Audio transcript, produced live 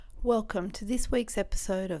Welcome to this week's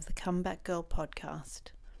episode of the Comeback Girl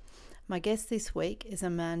podcast. My guest this week is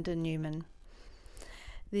Amanda Newman.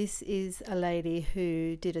 This is a lady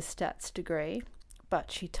who did a stats degree,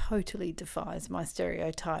 but she totally defies my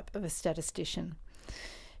stereotype of a statistician.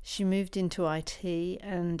 She moved into IT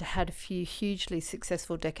and had a few hugely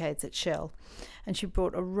successful decades at Shell, and she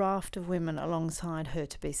brought a raft of women alongside her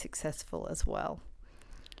to be successful as well.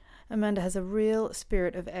 Amanda has a real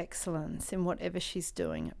spirit of excellence in whatever she's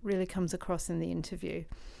doing. It really comes across in the interview,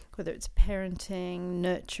 whether it's parenting,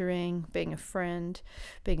 nurturing, being a friend,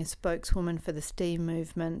 being a spokeswoman for the STEAM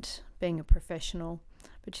movement, being a professional.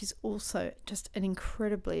 But she's also just an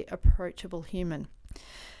incredibly approachable human.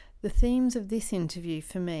 The themes of this interview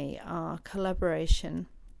for me are collaboration,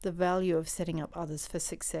 the value of setting up others for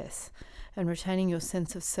success, and retaining your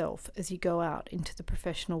sense of self as you go out into the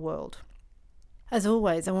professional world. As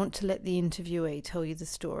always, I want to let the interviewee tell you the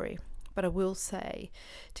story, but I will say,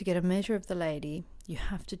 to get a measure of the lady, you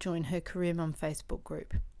have to join her Career Mum Facebook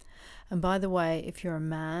group. And by the way, if you're a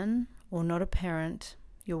man or not a parent,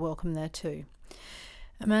 you're welcome there too.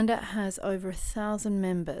 Amanda has over 1,000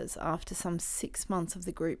 members after some 6 months of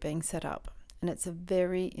the group being set up, and it's a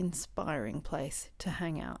very inspiring place to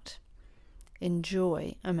hang out.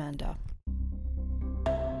 Enjoy, Amanda.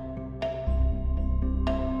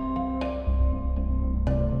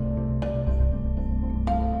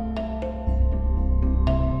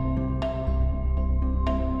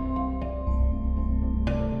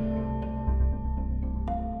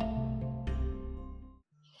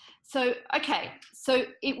 So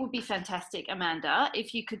it would be fantastic, Amanda,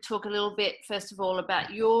 if you could talk a little bit, first of all,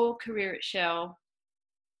 about your career at Shell,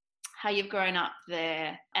 how you've grown up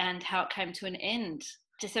there, and how it came to an end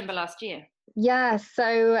December last year. Yeah,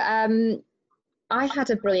 so I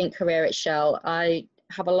had a brilliant career at Shell. I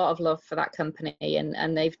have a lot of love for that company,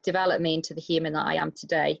 and they've developed me into the human that I am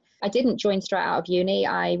today. I didn't join straight out of uni.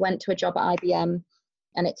 I went to a job at IBM,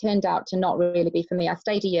 and it turned out to not really be for me. I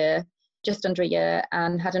stayed a year, just under a year,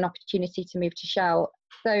 and had an opportunity to move to Shell.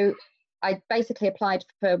 So I basically applied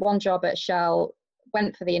for one job at Shell,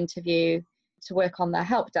 went for the interview to work on their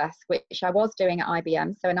help desk, which I was doing at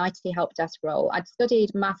IBM, so an IT help desk role. I'd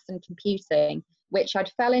studied maths and computing, which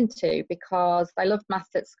I'd fell into because I loved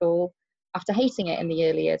maths at school after hating it in the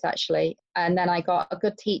early years, actually. And then I got a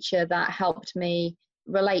good teacher that helped me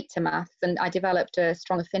relate to maths, and I developed a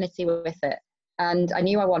strong affinity with it. And I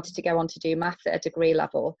knew I wanted to go on to do maths at a degree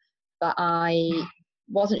level, but I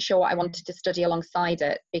wasn't sure what I wanted to study alongside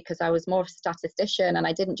it because I was more of a statistician and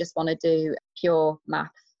I didn't just want to do pure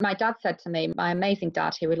maths. My dad said to me, my amazing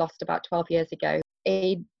dad, who we lost about 12 years ago,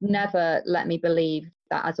 he never let me believe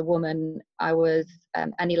that as a woman I was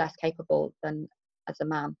any less capable than as a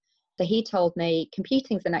man. So he told me,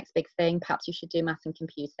 computing's the next big thing, perhaps you should do maths and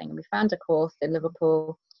computing. And we found a course in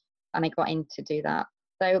Liverpool and I got in to do that.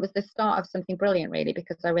 So it was the start of something brilliant, really,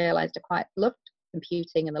 because I realised I quite loved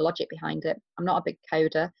computing and the logic behind it. I'm not a big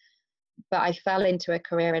coder, but I fell into a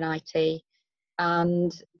career in IT,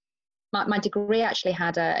 and my degree actually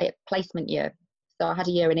had a placement year. So I had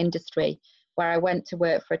a year in industry where I went to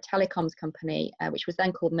work for a telecoms company, which was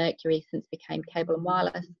then called Mercury, since became Cable and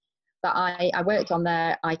Wireless. But I worked on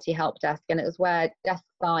their IT help desk, and it was where desk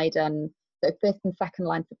side and the first and second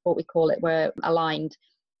line support, we call it, were aligned.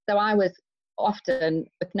 So I was often,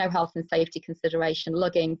 with no health and safety consideration,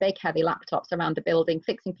 lugging big heavy laptops around a building,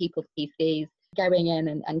 fixing people's PCs, going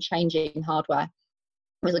in and changing hardware.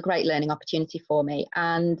 It was a great learning opportunity for me.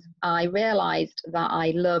 And I realised that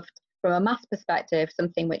I loved, from a maths perspective,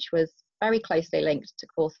 something which was very closely linked to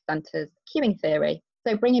call centres queuing theory.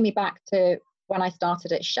 So bringing me back to when I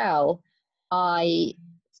started at Shell, I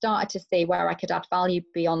started to see where I could add value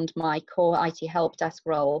beyond my core IT help desk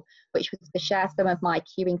role, which was to share some of my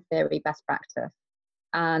queuing theory best practice.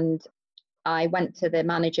 And I went to the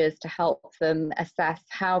managers to help them assess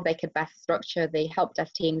how they could best structure the help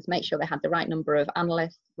desk teams, make sure they had the right number of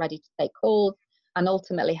analysts ready to take calls, and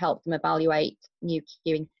ultimately help them evaluate new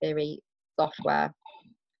queuing theory software.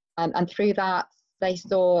 And through that, they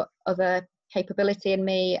saw other capability in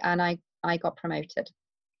me, and I got promoted.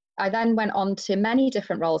 I then went on to many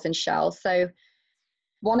different roles in Shell. So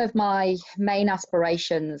one of my main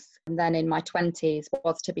aspirations then in my 20s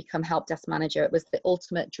was to become help desk manager. It was the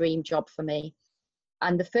ultimate dream job for me.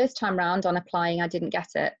 And the first time round on applying, I didn't get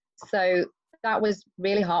it. So that was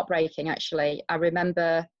really heartbreaking, actually. I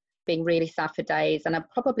remember being really sad for days, and I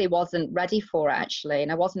probably wasn't ready for it, actually,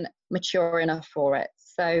 and I wasn't mature enough for it.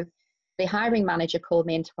 So the hiring manager called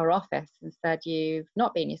me into her office and said, "You've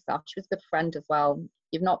not been yourself." She was a good friend as well.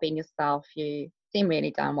 "You've not been yourself. You seem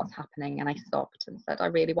really down. What's happening?" And I stopped and said, "I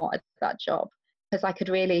really wanted that job." because I could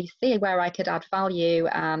really see where I could add value,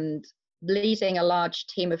 and leading a large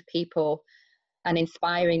team of people and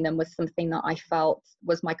inspiring them was something that I felt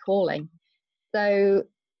was my calling. So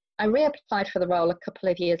I reapplied for the role a couple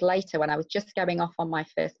of years later when I was just going off on my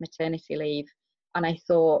first maternity leave. And I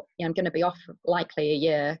thought, I'm going to be off likely a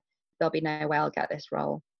year. There'll be no way I'll get this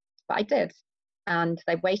role. But I did. And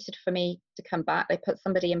they waited for me to come back. They put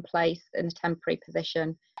somebody in place in a temporary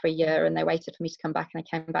position for a year, and they waited for me to come back, and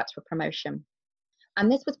I came back to a promotion.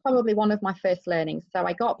 And this was probably one of my first learnings. So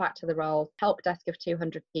I got back to the role, help desk of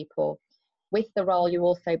 200 people. With the role, you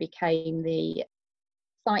also became the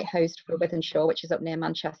site host for Wythenshawe, which is up near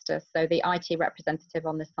Manchester. So the IT representative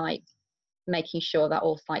on the site, making sure that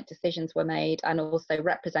all site decisions were made, and also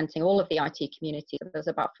representing all of the IT community. There's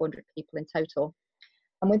about 400 people in total.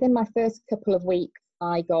 And within my first couple of weeks,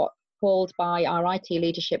 I got called by our IT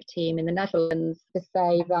leadership team in the Netherlands to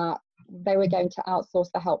say that they were going to outsource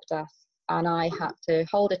the help desk. And I had to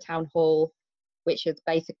hold a town hall, which is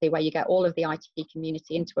basically where you get all of the IT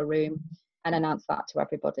community into a room and announce that to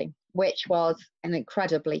everybody, which was an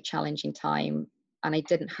incredibly challenging time. And I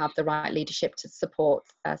didn't have the right leadership to support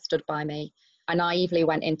stood by me. I naively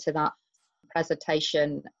went into that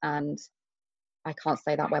presentation, and I can't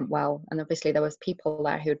say that went well. And obviously there was people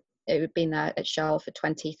there who'd been there at Shell for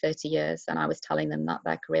 20, 30 years, and I was telling them that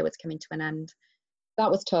their career was coming to an end. That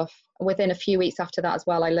was tough. Within a few weeks after that as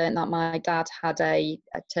well, I learned that my dad had a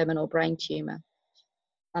terminal brain tumour,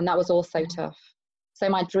 and that was also tough. So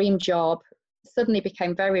my dream job suddenly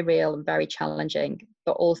became very real and very challenging,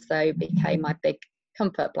 but also became my big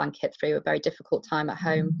comfort blanket through a very difficult time at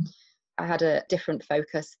home. I had a different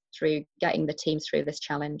focus through getting the teams through this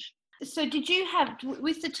challenge. So did you have,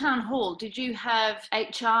 with the town hall, did you have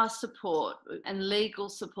HR support and legal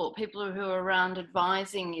support, people who were around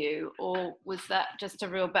advising you, or was that just a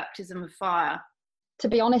real baptism of fire? To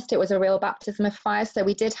be honest, it was a real baptism of fire. So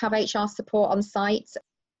we did have HR support on site,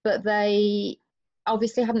 but they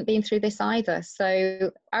obviously hadn't been through this either.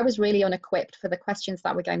 So I was really unequipped for the questions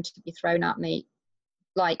that were going to be thrown at me,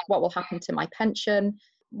 like what will happen to my pension?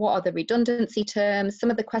 What are the redundancy terms? Some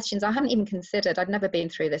of the questions I hadn't even considered. I'd never been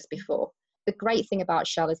through this before. The great thing about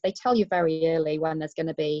Shell is they tell you very early when there's going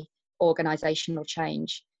to be organisational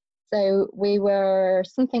change. So we were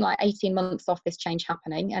something like 18 months off this change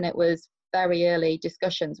happening, and it was very early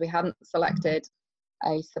discussions. We hadn't selected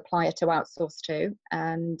a supplier to outsource to,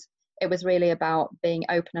 and it was really about being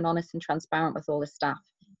open and honest and transparent with all the staff.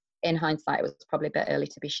 In hindsight, it was probably a bit early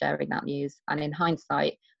to be sharing that news. And in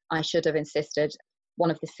hindsight, I should have insisted one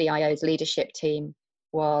of the CIO's leadership team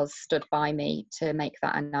was stood by me to make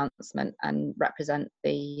that announcement and represent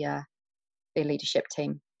the leadership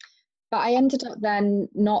team. But I ended up then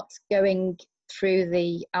not going through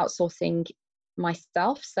the outsourcing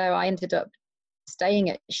myself. So I ended up staying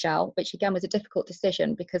at Shell, which again was a difficult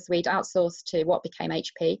decision because we'd outsourced to what became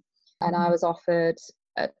HP. And I was offered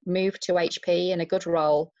a move to HP in a good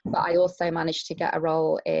role, but I also managed to get a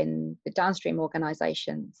role in the downstream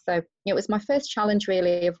organisation. So it was my first challenge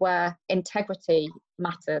really of where integrity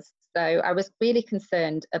matters. So I was really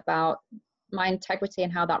concerned about my integrity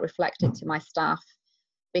and how that reflected to my staff,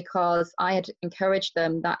 because I had encouraged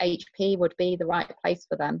them that HP would be the right place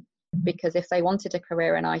for them, because if they wanted a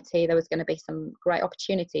career in IT, there was going to be some great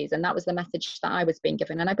opportunities. And that was the message that I was being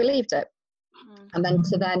given, and I believed it. And then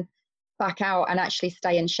to then back out and actually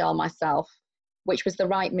stay in Shell myself, which was the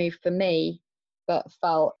right move for me, but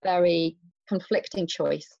felt very conflicting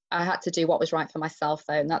choice. I had to do what was right for myself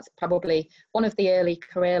though, and that's probably one of the early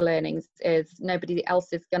career learnings, is nobody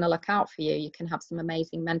else is going to look out for you. You can have some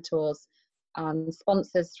amazing mentors and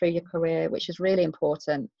sponsors through your career, which is really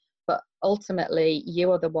important, but ultimately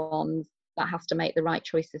you are the ones that has to make the right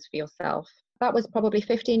choices for yourself. That was probably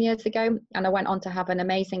 15 years ago, and I went on to have an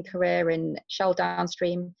amazing career in Shell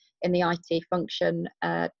Downstream in the IT function,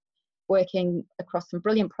 working across some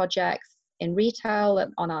brilliant projects in retail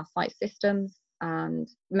and on our site systems, and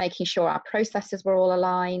making sure our processes were all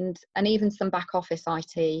aligned, and even some back office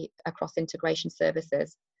IT across integration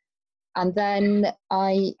services. And then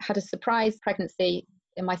I had a surprise pregnancy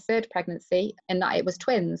in my third pregnancy, in that it was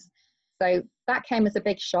twins. So that came as a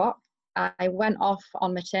big shock. I went off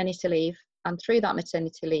on maternity leave, and through that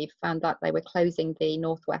maternity leave found that they were closing the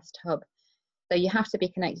Northwest hub. So you have to be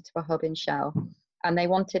connected to a hub in Shell, and they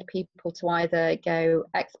wanted people to either go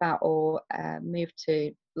expat or move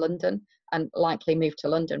to London, and likely move to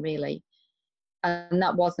London really. And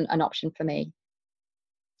that wasn't an option for me.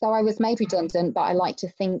 So I was made redundant, but I like to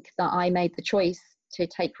think that I made the choice to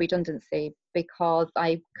take redundancy, because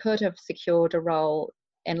I could have secured a role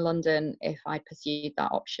in London if I pursued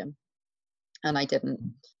that option, and I didn't.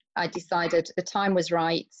 I decided the time was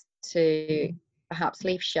right to perhaps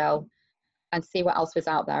leave Shell and see what else was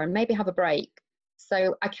out there and maybe have a break.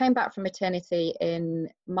 So I came back from maternity in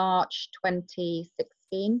March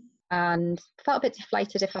 2016 and felt a bit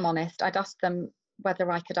deflated, if I'm honest. I'd asked them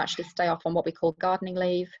whether I could actually stay off on what we call gardening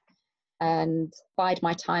leave and bide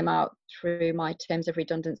my time out through my terms of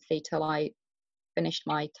redundancy till I finished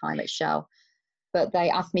my time at Shell. But they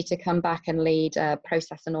asked me to come back and lead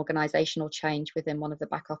process and organisational change within one of the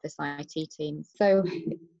back office IT teams. So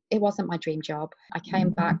it wasn't my dream job. I came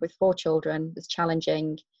back with 4 children. It was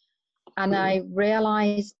challenging. And I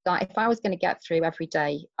realised that if I was going to get through every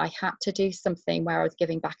day, I had to do something where I was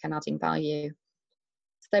giving back and adding value.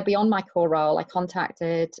 So beyond my core role, I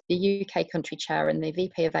contacted the UK country chair and the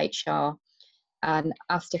VP of HR and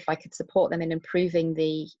asked if I could support them in improving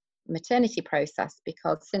the maternity process,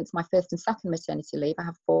 because since my first and second maternity leave, I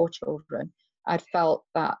have 4 children. I'd felt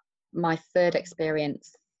that my third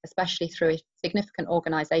experience, especially through a significant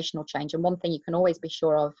organisational change, and one thing you can always be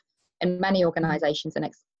sure of in many organisations, and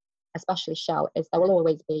especially Shell, is there will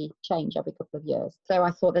always be change every couple of years. So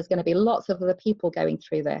I thought there's going to be lots of other people going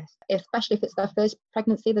through this, especially if it's their first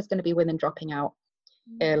pregnancy. There's going to be women dropping out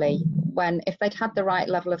early, when if they'd had the right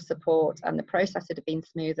level of support and the process had been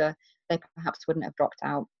smoother, they perhaps wouldn't have dropped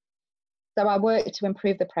out. So I worked to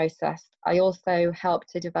improve the process. I also helped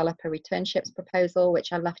to develop a returnships proposal,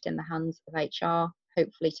 which I left in the hands of HR,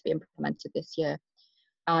 hopefully to be implemented this year.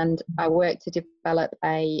 And I worked to develop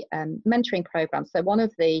a mentoring program. So one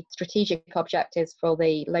of the strategic objectives for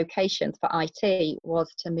the locations for IT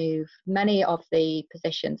was to move many of the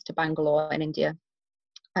positions to Bangalore in India.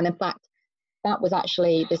 And in fact, that was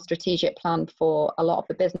actually the strategic plan for a lot of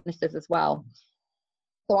the businesses as well.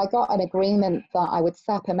 So I got an agreement that I would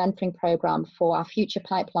set up a mentoring program for our future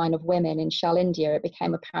pipeline of women in Shell India. It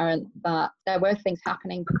became apparent that there were things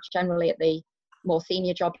happening generally at the more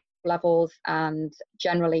senior job levels and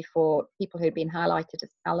generally for people who'd been highlighted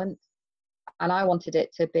as talent. And I wanted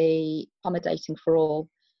it to be accommodating for all.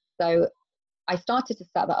 So I started to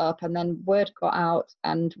set that up, and then word got out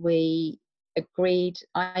and I agreed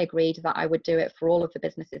that I would do it for all of the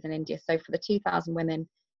businesses in India. So for the 2,000 women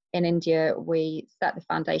in India, we set the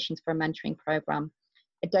foundations for a mentoring program.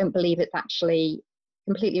 I don't believe it's actually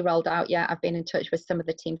completely rolled out yet. I've been in touch with some of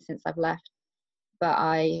the teams since I've left, but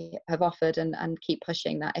I have offered and keep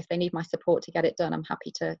pushing that if they need my support to get it done, I'm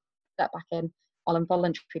happy to step back in on a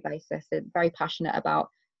voluntary basis. I'm very passionate about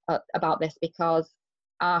this, because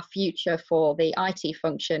our future for the IT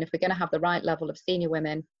function, if we're going to have the right level of senior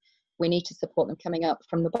women, we need to support them coming up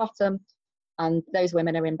from the bottom, and those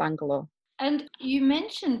women are in Bangalore. And you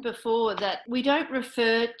mentioned before that we don't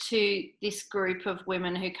refer to this group of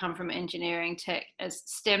women who come from engineering tech as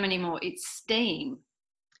STEM anymore, it's STEAM.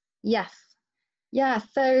 Yes. Yeah,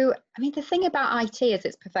 so I mean, the thing about IT is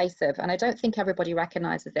it's pervasive, and I don't think everybody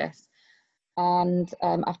recognises this. And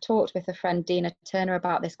I've talked with a friend, Dina Turner,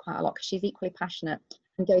 about this quite a lot, because she's equally passionate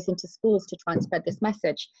and goes into schools to try and spread this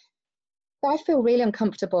message. So I feel really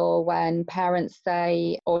uncomfortable when parents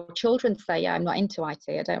say, or children say, yeah, I'm not into IT,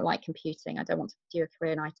 I don't like computing, I don't want to do a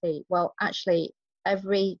career in IT. Well, actually,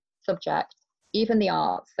 every subject, even the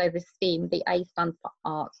arts, so the STEAM, the A stands for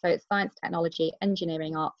arts, so it's science, technology,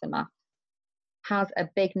 engineering, arts and maths, has a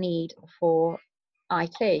big need for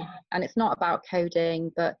IT. And it's not about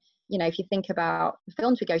coding, but you know, if you think about the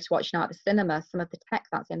films we go to watch now at the cinema, some of the tech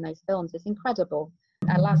that's in those films is incredible.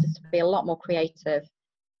 It allows us to be a lot more creative.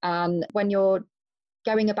 And when you're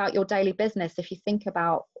going about your daily business, if you think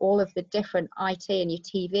about all of the different IT in your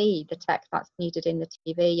TV, the tech that's needed in the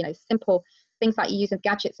TV, you know, simple things like using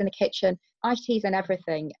gadgets in the kitchen, IT's in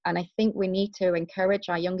everything. And I think we need to encourage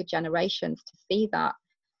our younger generations to see that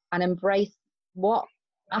and embrace what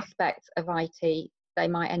aspects of IT they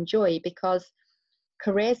might enjoy, because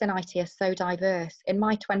careers in IT are so diverse. In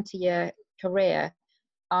my 20-year career,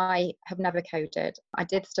 I have never coded. I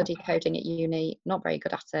did study coding at uni, not very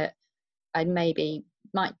good at it. I maybe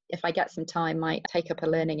might, if I get some time, might take up a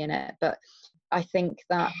learning in it. But I think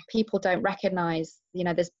that people don't recognize, you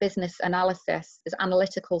know, there's business analysis, there's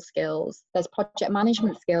analytical skills, there's project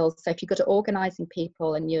management skills. So if you're good at organizing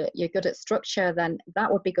people and you're good at structure, then that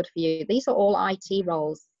would be good for you. These are all IT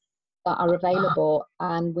roles that are available,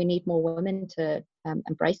 and we need more women to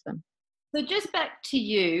embrace them. So just back to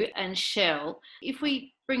you and Shell, if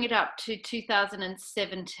we bring it up to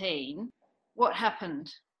 2017, what happened?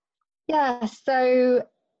 Yeah, so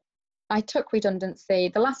I took redundancy.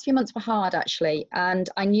 The last few months were hard, actually, and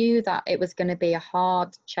I knew that it was going to be a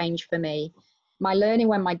hard change for me. My learning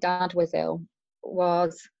when my dad was ill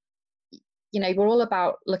was, you know, we're all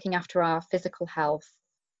about looking after our physical health,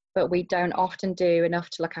 but we don't often do enough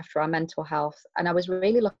to look after our mental health. And I was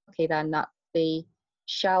really lucky then that the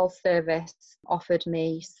Shell service offered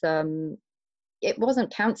me some, it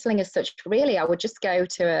wasn't counselling as such, really. I would just go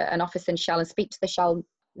to an office in Shell and speak to the Shell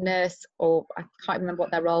nurse, or I can't remember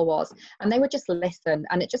what their role was, and they would just listen,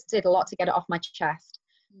 and it just did a lot to get it off my chest.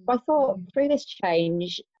 So I thought, through this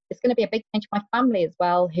change, it's going to be a big change for my family as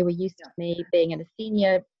well, who were used to me being in a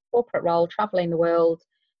senior corporate role, travelling the world,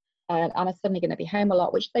 and I'm suddenly going to be home a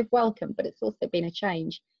lot, which they've welcomed, but it's also been a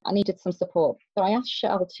change. I needed some support. So I asked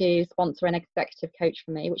Shell to sponsor an executive coach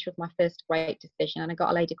for me, which was my first great decision. And I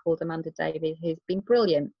got a lady called Amanda Davies, who's been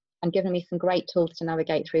brilliant and given me some great tools to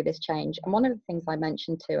navigate through this change. And one of the things I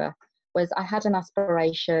mentioned to her was I had an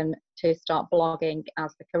aspiration to start blogging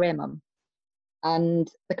as the career mum. And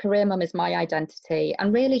the career mum is my identity,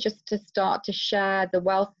 and really just to start to share the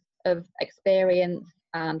wealth of experience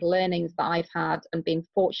and learnings that I've had and been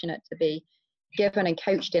fortunate to be given and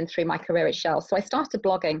coached in through my career at Shell. So I started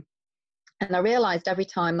blogging, and I realized every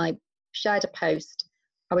time I shared a post,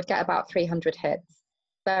 I would get about 300 hits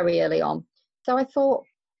very early on. So I thought,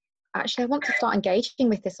 actually, I want to start engaging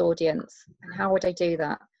with this audience. And how would I do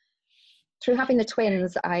that? Through having the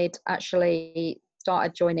twins, I'd actually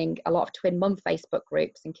started joining a lot of twin mum Facebook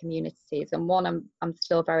groups and communities, and one I'm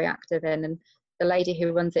still very active in. And the lady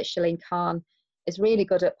who runs it, Shalene Khan, is really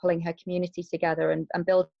good at pulling her community together and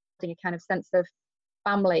building a kind of sense of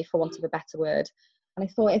family, for want of a better word. And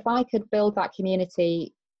I thought, if I could build that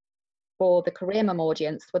community for the career mum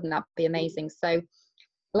audience, wouldn't that be amazing? So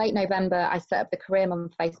late November, I set up the Career Mum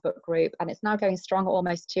Facebook group, and it's now going strong,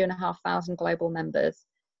 almost 2,500 global members.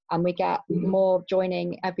 And we get more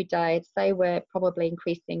joining every day. I'd say we're probably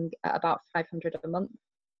increasing at about 500 a month.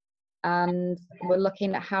 And we're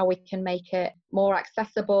looking at how we can make it more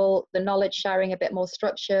accessible, the knowledge sharing a bit more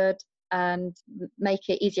structured, and make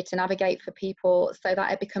it easier to navigate for people so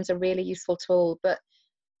that it becomes a really useful tool. But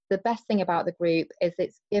the best thing about the group is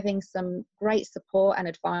it's giving some great support and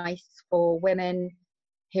advice for women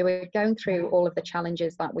who are going through all of the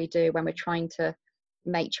challenges that we do when we're trying to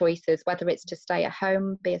make choices, whether it's to stay at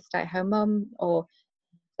home, be a stay-at-home mum, or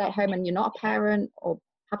stay at home and you're not a parent, or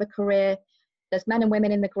have a career. There's men and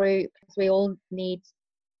women in the group. We all need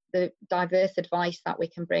the diverse advice that we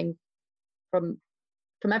can bring from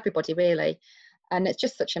everybody, really. And it's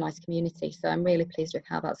just such a nice community. So I'm really pleased with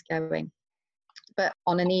how that's going. But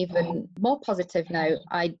on an even more positive note,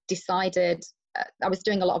 I decided I was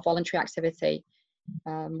doing a lot of voluntary activity.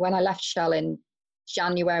 When I left Shell in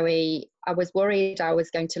January, I was worried I was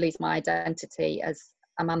going to lose my identity as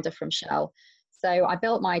Amanda from Shell. So I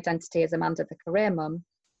built my identity as Amanda the career mum.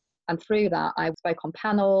 And through that, I spoke on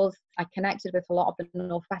panels. I connected with a lot of the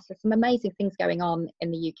Northwest. There's some amazing things going on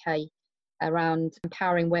in the UK around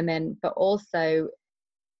empowering women, but also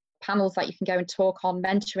panels that you can go and talk on,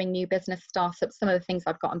 mentoring new business startups, some of the things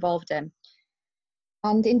I've got involved in.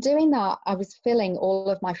 And in doing that, I was filling all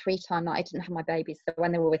of my free time that I didn't have my babies. So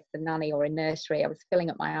when they were with the nanny or in nursery, I was filling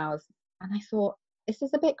up my hours. And I thought, this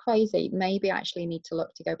is a bit crazy. Maybe I actually need to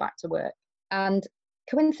look to go back to work. And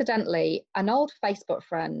coincidentally, an old Facebook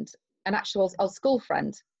friend, an actual old school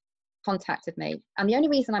friend, contacted me. And the only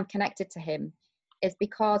reason I'm connected to him is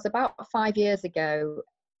because about 5 years ago,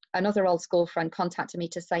 another old school friend contacted me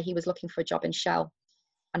to say he was looking for a job in Shell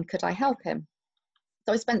and could I help him?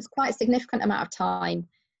 So I spent quite a significant amount of time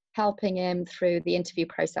helping him through the interview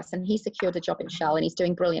process, and he secured a job in Shell and he's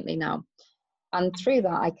doing brilliantly now. And through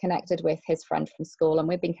that, I connected with his friend from school, and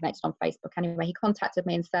we've been connected on Facebook. Anyway, he contacted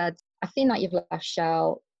me and said, I've seen that you've left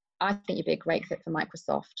Shell. I think you'd be a great fit for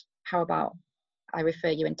Microsoft. How about I refer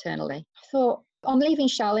you internally? I thought, on leaving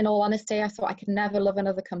Shell, in all honesty, I thought I could never love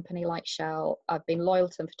another company like Shell. I've been loyal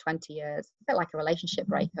to them for 20 years, a bit like a relationship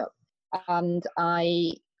breakup. And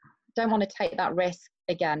I don't want to take that risk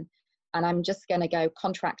again. And I'm just going to go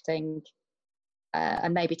contracting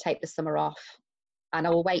and maybe take the summer off. And I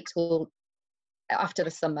will wait till after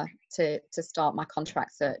the summer to start my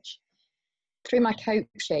contract search. Through my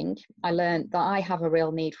coaching, I learned that I have a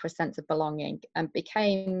real need for a sense of belonging, and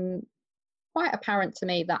became quite apparent to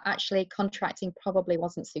me that actually contracting probably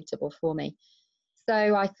wasn't suitable for me.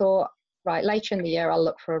 So I thought, right, later in the year, I'll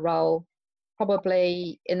look for a role.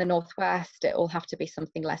 Probably in the Northwest, it will have to be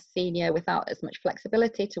something less senior without as much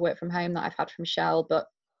flexibility to work from home that I've had from Shell. But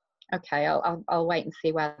okay, I'll wait and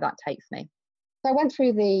see where that takes me. So I went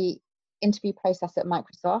through the interview process at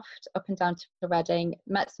Microsoft, up and down to Reading,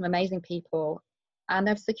 met some amazing people, and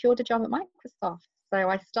I've secured a job at Microsoft. So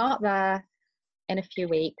I start there in a few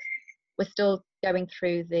weeks. We're still going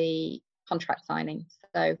through the contract signing,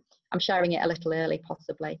 so I'm sharing it a little early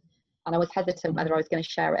possibly. And I was hesitant whether I was going to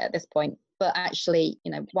share it at this point, but actually,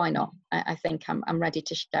 you know, why not? I think I'm ready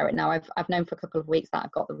to share it now. I've known for a couple of weeks that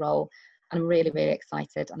I've got the role, And I'm really, really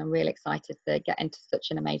excited. And I'm really excited to get into such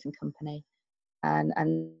an amazing company and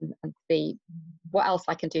see what else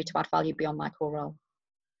I can do to add value beyond my core role.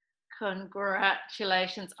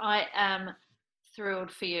 Congratulations. I am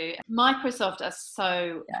thrilled for you. Microsoft are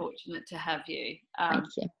so fortunate to have you. Thank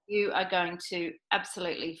you. You are going to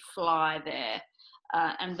absolutely fly there.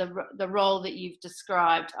 And the role that you've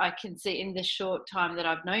described, I can see in the short time that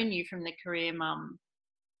I've known you from the Career Mum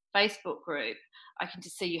Facebook group, I can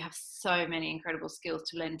just see you have so many incredible skills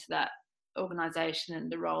to lend to that organisation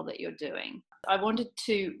and the role that you're doing. I wanted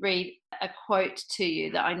to read a quote to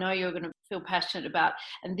you that I know you're going to feel passionate about,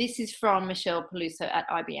 and this is from Michelle Peluso at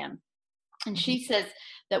IBM. And she says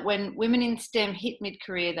that when women in STEM hit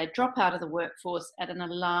mid-career, they drop out of the workforce at an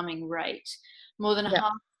alarming rate. More than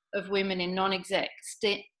half of women in non-exec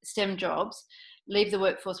STEM jobs leave the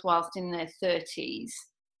workforce whilst in their 30s.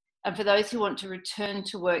 And for those who want to return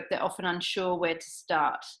to work, they're often unsure where to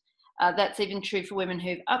start. That's even true for women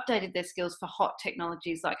who've updated their skills for hot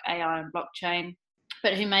technologies like AI and blockchain,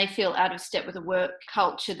 but who may feel out of step with the work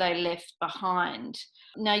culture they left behind.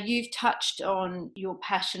 Now, you've touched on your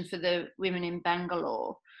passion for the women in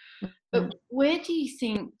Bangalore, but where do you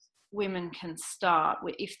think women can start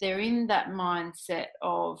if they're in that mindset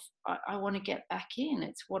of, I want to get back in,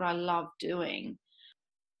 it's what I love doing?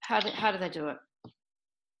 How do they do it?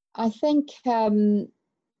 I think,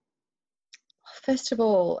 first of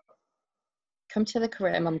all, come to the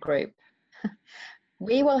Career Mum group.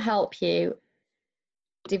 We will help you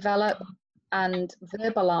develop and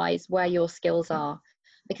verbalise where your skills are.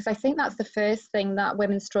 Because I think that's the first thing that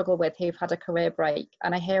women struggle with who've had a career break.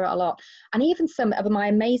 And I hear it a lot. And even some of my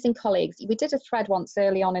amazing colleagues, we did a thread once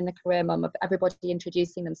early on in the Career Mum of everybody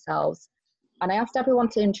introducing themselves. And I asked everyone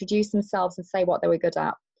to introduce themselves and say what they were good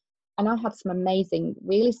at. And I had some amazing,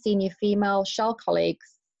 really senior female Shell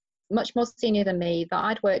colleagues, much more senior than me, that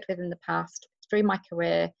I'd worked with in the past through my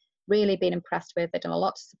career, really been impressed with. They'd done a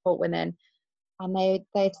lot to support women. And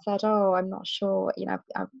they'd said, oh, I'm not sure, you know,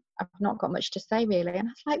 I've not got much to say really. And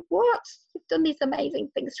I was like, what? You've done these amazing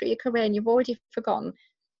things through your career and you've already forgotten,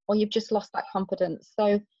 or you've just lost that confidence.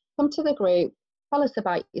 So come to the group, tell us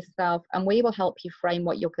about yourself, and we will help you frame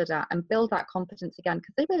what you're good at and build that confidence again.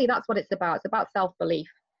 Because really that's what it's about. It's about self-belief.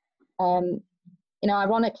 You know,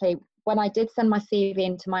 ironically, when I did send my CV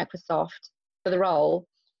into Microsoft for the role,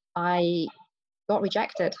 I got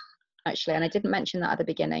rejected, actually. And I didn't mention that at the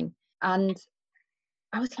beginning. And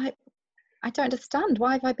I was like, I don't understand.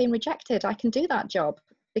 Why have I been rejected? I can do that job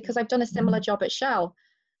because I've done a similar job at Shell.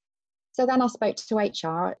 So then I spoke to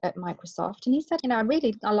HR at Microsoft and he said, you know,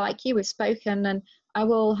 I like you, we've spoken, and I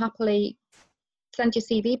will happily send your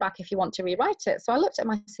CV back if you want to rewrite it. So I looked at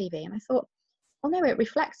my CV and I thought, well, no, it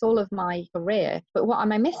reflects all of my career, but what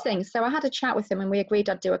am I missing? So I had a chat with him and we agreed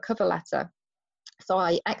I'd do a cover letter. So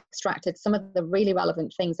I extracted some of the really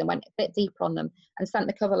relevant things and went a bit deeper on them and sent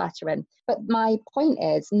the cover letter in. But my point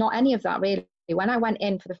is, not any of that really. When I went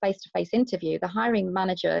in for the face-to-face interview, the hiring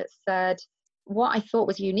manager said, what I thought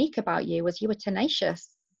was unique about you was you were tenacious.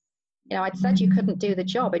 You know, I'd said you couldn't do the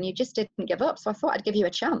job and you just didn't give up. So I thought I'd give you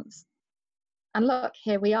a chance. And look,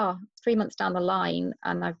 here we are 3 months down the line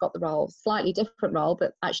and I've got the role, slightly different role,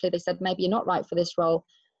 but actually they said, maybe you're not right for this role,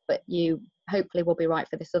 but you hopefully will be right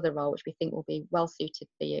for this other role, which we think will be well suited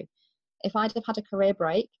for you. If I'd have had a career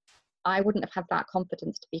break, I wouldn't have had that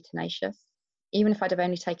confidence to be tenacious. Even if I'd have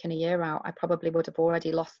only taken a year out, I probably would have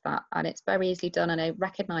already lost that. And it's very easily done. And I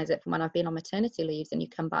recognise it from when I've been on maternity leaves and you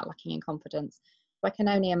come back lacking in confidence. So I can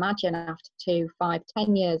only imagine after 2, 5,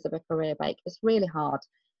 10 years of a career break, it's really hard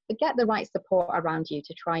to get the right support around you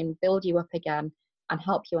to try and build you up again and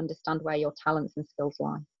help you understand where your talents and skills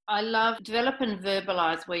lie. I love develop and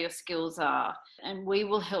verbalise where your skills are, and we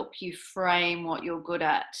will help you frame what you're good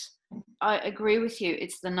at. I agree with you.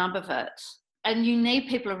 It's the nub of it. And you need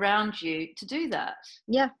people around you to do that.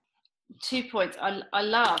 Yeah. 2 points. I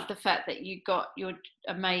love the fact that you got your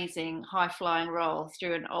amazing high-flying role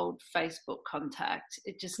through an old Facebook contact.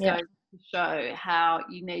 It just goes to show how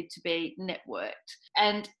you need to be networked.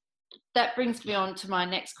 And that brings me on to my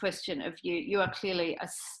next question of you. You are clearly a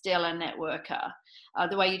stellar networker.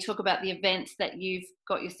 The way you talk about the events that you've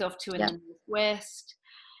got yourself to in the Northwest,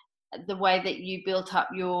 the way that you built up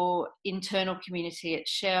your internal community at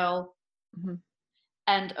Shell,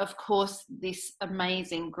 and of course this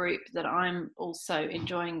amazing group that I'm also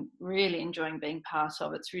really enjoying being part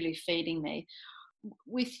of. It's really feeding me.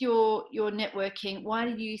 With your networking, why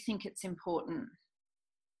do you think it's important?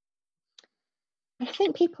 I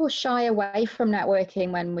think people shy away from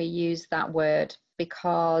networking when we use that word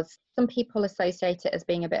because some people associate it as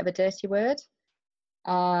being a bit of a dirty word,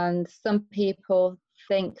 and some people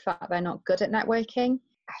think that they're not good at networking.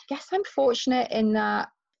 guess I'm fortunate in that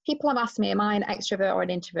people have asked me, am I an extrovert or an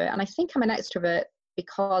introvert? And I think I'm an extrovert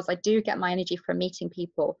because I do get my energy from meeting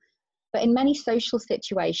people. But in many social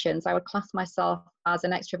situations, I would class myself as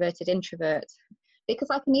an extroverted introvert because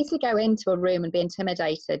I can easily go into a room and be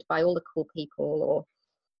intimidated by all the cool people, or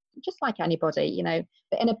just like anybody, you know.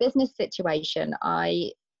 But in a business situation,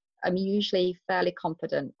 I am usually fairly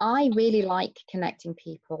confident. I really like connecting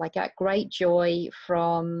people. I get great joy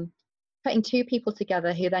from putting two people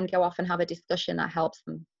together who then go off and have a discussion that helps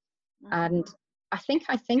them. And I think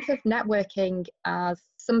of networking as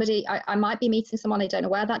somebody, I might be meeting someone, I don't know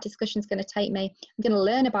where that discussion is going to take me. I'm going to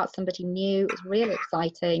learn about somebody new. It's really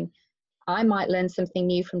exciting. I might learn something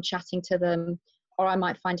new from chatting to them, or I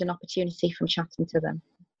might find an opportunity from chatting to them.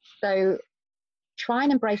 So try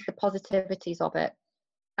and embrace the positivities of it.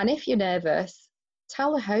 And if you're nervous,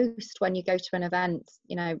 tell the host when you go to an event,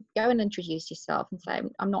 you know, go and introduce yourself and say,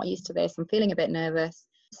 I'm not used to this, I'm feeling a bit nervous.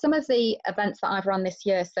 Some of the events that I've run this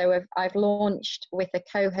year, so I've launched with a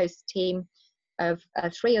co-host team of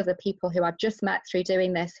 3 other people who I've just met through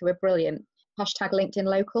doing this, who are brilliant. Hashtag LinkedIn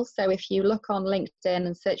Local. So if you look on LinkedIn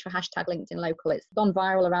and search for hashtag LinkedIn Local, it's gone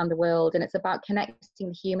viral around the world, and it's about connecting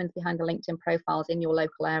the humans behind the LinkedIn profiles in your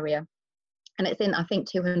local area. And it's in, I think,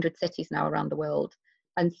 200 cities now around the world.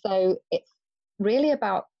 And so it's really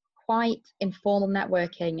about quite informal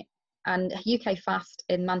networking. And UK Fast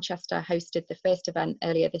in Manchester hosted the first event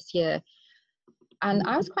earlier this year. And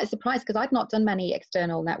I was quite surprised because I'd not done many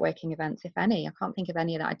external networking events, if any. I can't think of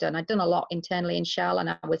any that I'd done. I'd done a lot internally in Shell, and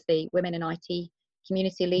I was the Women in IT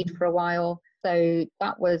community lead for a while. So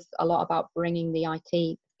that was a lot about bringing the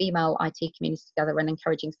female IT community together and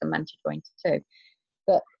encouraging some men to join too.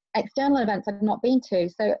 But external events I've not been to,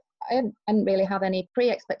 so I didn't really have any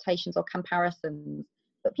pre-expectations or comparisons.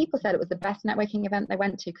 But people said it was the best networking event they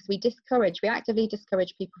went to because we actively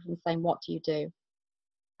discourage people from saying, what do you do?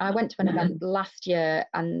 I went to an event last year,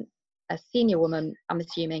 and a senior woman, I'm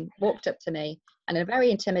assuming, walked up to me and in a very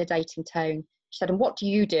intimidating tone, she said, and what do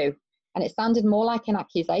you do? And it sounded more like an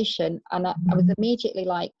accusation. And I was immediately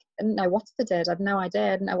like, I didn't know what to do. I had no idea.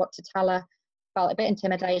 I didn't know what to tell her. Felt a bit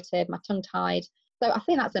intimidated, my tongue tied. So I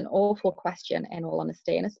think that's an awful question, in all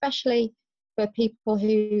honesty, and especially for people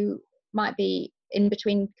who might be in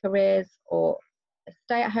between careers, or a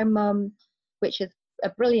stay-at-home mum, which is a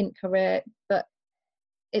brilliant career, but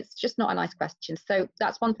it's just not a nice question. So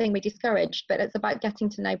that's one thing we discourage, but it's about getting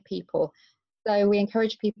to know people. So we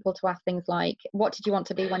encourage people to ask things like, what did you want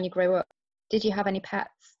to be when you grew up? Did you have any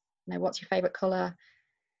pets? You know, what's your favorite color?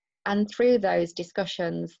 And through those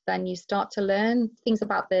discussions, then you start to learn things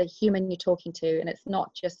about the human you're talking to. And it's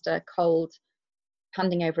not just a cold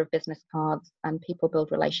handing over of business cards, and people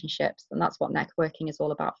build relationships. And that's what networking is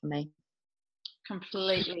all about for me.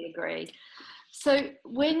 Completely agree. So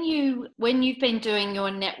when you've been doing your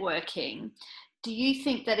networking, do you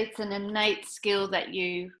think that it's an innate skill that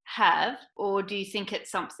you have, or do you think it's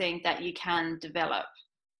something that you can develop?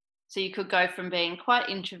 So you could go from being quite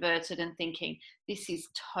introverted and thinking, this is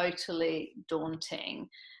totally daunting,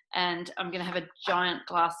 and I'm going to have a giant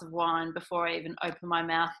glass of wine before I even open my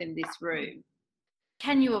mouth in this room.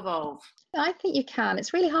 Can you evolve? I think you can.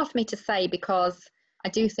 It's really hard for me to say because I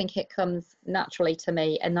do think it comes naturally to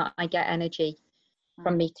me, and that I get energy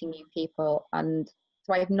from meeting new people. And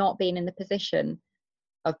so I've not been in the position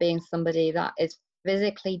of being somebody that is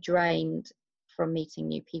physically drained from meeting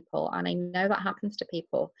new people. And I know that happens to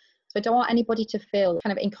people. So I don't want anybody to feel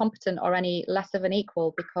kind of incompetent or any less of an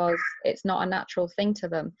equal because it's not a natural thing to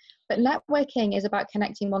them. But networking is about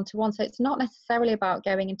connecting one-to-one. So it's not necessarily about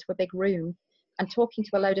going into a big room and talking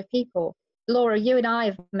to a load of people. Laura, you and I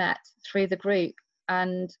have met through the group,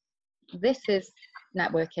 and this is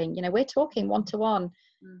networking. You know, we're talking one-to-one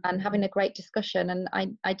and having a great discussion. And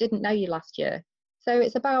I didn't know you last year. So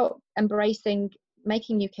it's about embracing,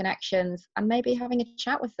 making new connections, and maybe having a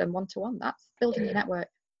chat with them one-to-one. That's building your network.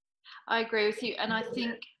 I agree with you, and I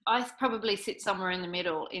think I probably sit somewhere in the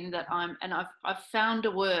middle in that I've found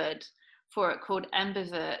a word for it called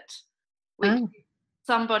ambivert, which is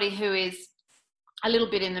somebody who is a little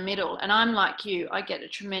bit in the middle. And I'm like you, I get a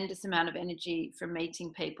tremendous amount of energy from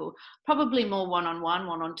meeting people, probably more one-on-one,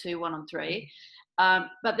 one-on-two, one-on-three.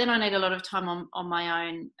 But then I need a lot of time on my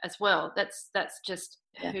own as well. That's just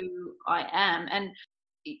who I am. And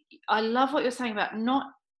I love what you're saying about not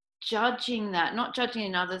judging that, not judging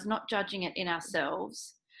in others, not judging it in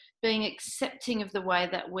ourselves. Being accepting of the way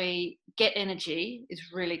that we get energy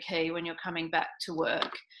is really key when you're coming back to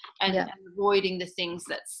work, and avoiding the things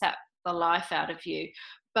that sap the life out of you.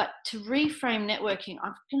 But to reframe networking,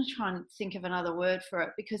 I'm going to try and think of another word for it,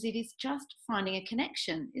 because it is just finding a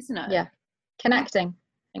connection, isn't it? Yeah, connecting.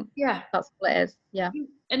 Yeah. That's what it is. Yeah.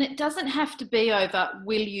 And it doesn't have to be over,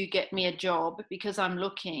 will you get me a job because I'm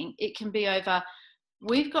looking. It can be over,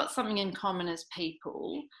 we've got something in common as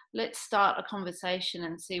people. Let's start a conversation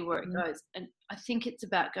and see where it goes. And I think it's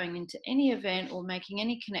about going into any event or making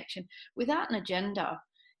any connection without an agenda,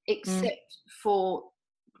 except for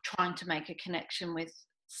trying to make a connection with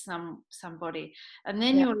somebody. And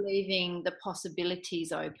then you're leaving the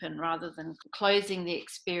possibilities open rather than closing the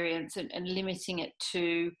experience and limiting it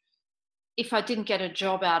to, if I didn't get a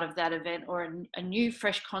job out of that event or a new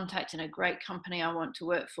fresh contact in a great company I want to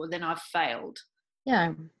work for, then I've failed.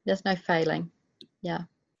 Yeah, there's no failing. Yeah,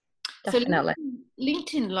 definitely. So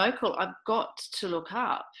LinkedIn Local, I've got to look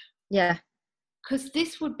up. Yeah. Because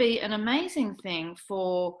this would be an amazing thing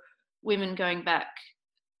for women going back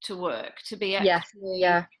to work, to be actually...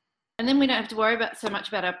 Yeah. And then we don't have to worry about so much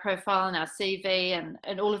about our profile and our CV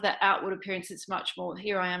and all of that outward appearance. It's much more,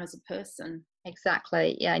 here I am as a person.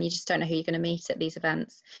 Exactly. Yeah. And you just don't know who you're going to meet at these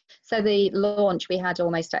events. So the launch, we had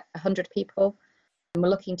almost 100 people, and we're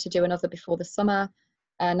looking to do another before the summer.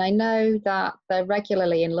 And I know that they're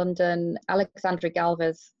regularly in London. Alexandra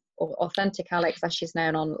Galvez, or Authentic Alex, as she's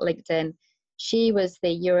known on LinkedIn, she was the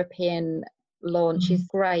European launch. She's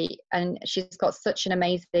great, and she's got such an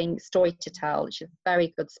amazing story to tell. She's a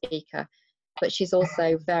very good speaker, but she's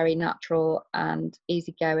also very natural and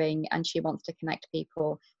easygoing, and she wants to connect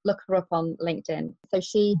people. Look her up on LinkedIn. So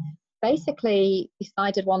she basically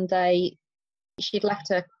decided one day she'd left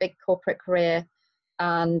her big corporate career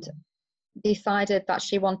and decided that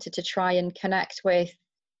she wanted to try and connect with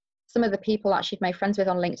some of the people that she'd made friends with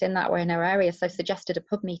on LinkedIn that were in her area, so suggested a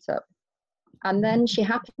pub meetup. And then she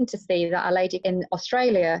happened to see that a lady in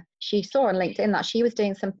Australia, she saw on LinkedIn that she was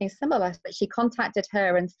doing something similar. But she contacted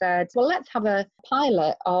her and said, well, let's have a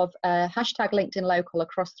pilot of a hashtag LinkedIn Local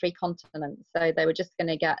across 3 continents. So they were just going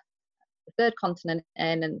to get the 3rd continent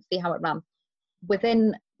in and see how it ran.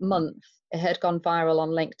 Within months, it had gone viral on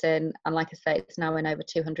LinkedIn. And like I say, it's now in over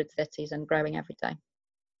 200 cities and growing every day.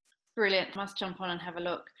 Brilliant. Must jump on and have a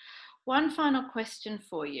look. One final question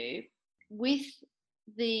for you. With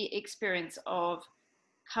the experience of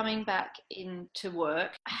coming back into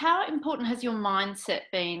work, how important has your mindset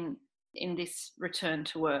been in this return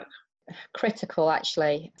to work? Critical,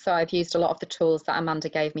 actually. So I've used a lot of the tools that Amanda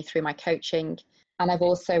gave me through my coaching, and I've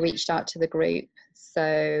also reached out to the group.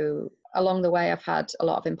 So along the way, I've had a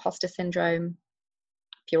lot of imposter syndrome,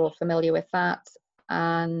 if you're all familiar with that.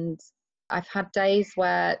 And I've had days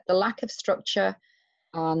where the lack of structure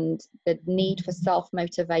and the need for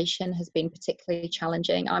self-motivation has been particularly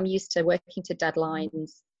challenging. I'm used to working to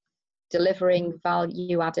deadlines, delivering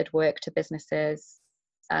value-added work to businesses.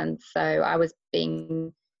 And so I was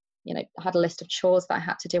being, had a list of chores that I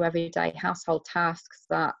had to do every day, household tasks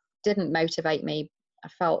that didn't motivate me. I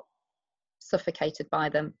felt suffocated by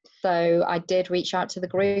them. So I did reach out to the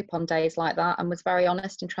group on days like that and was very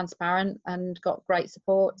honest and transparent and got great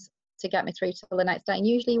support to get me through till the next day. And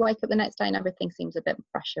usually you wake up the next day and everything seems a bit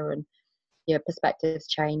fresher and your perspective's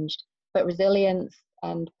changed. But resilience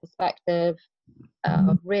and perspective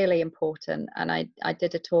are really important. And I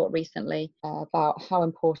did a talk recently about how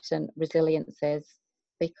important resilience is,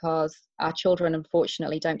 because our children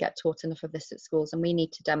unfortunately don't get taught enough of this at schools, and we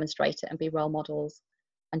need to demonstrate it and be role models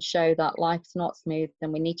and show that life's not smooth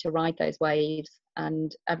and we need to ride those waves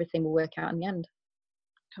and everything will work out in the end.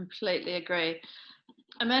 Completely agree.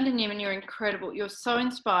 Amanda Newman, you're incredible. You're so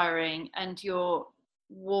inspiring and you're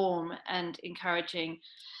warm and encouraging.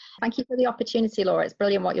 Thank you for the opportunity, Laura. It's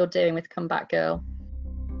brilliant what you're doing with Comeback Girl.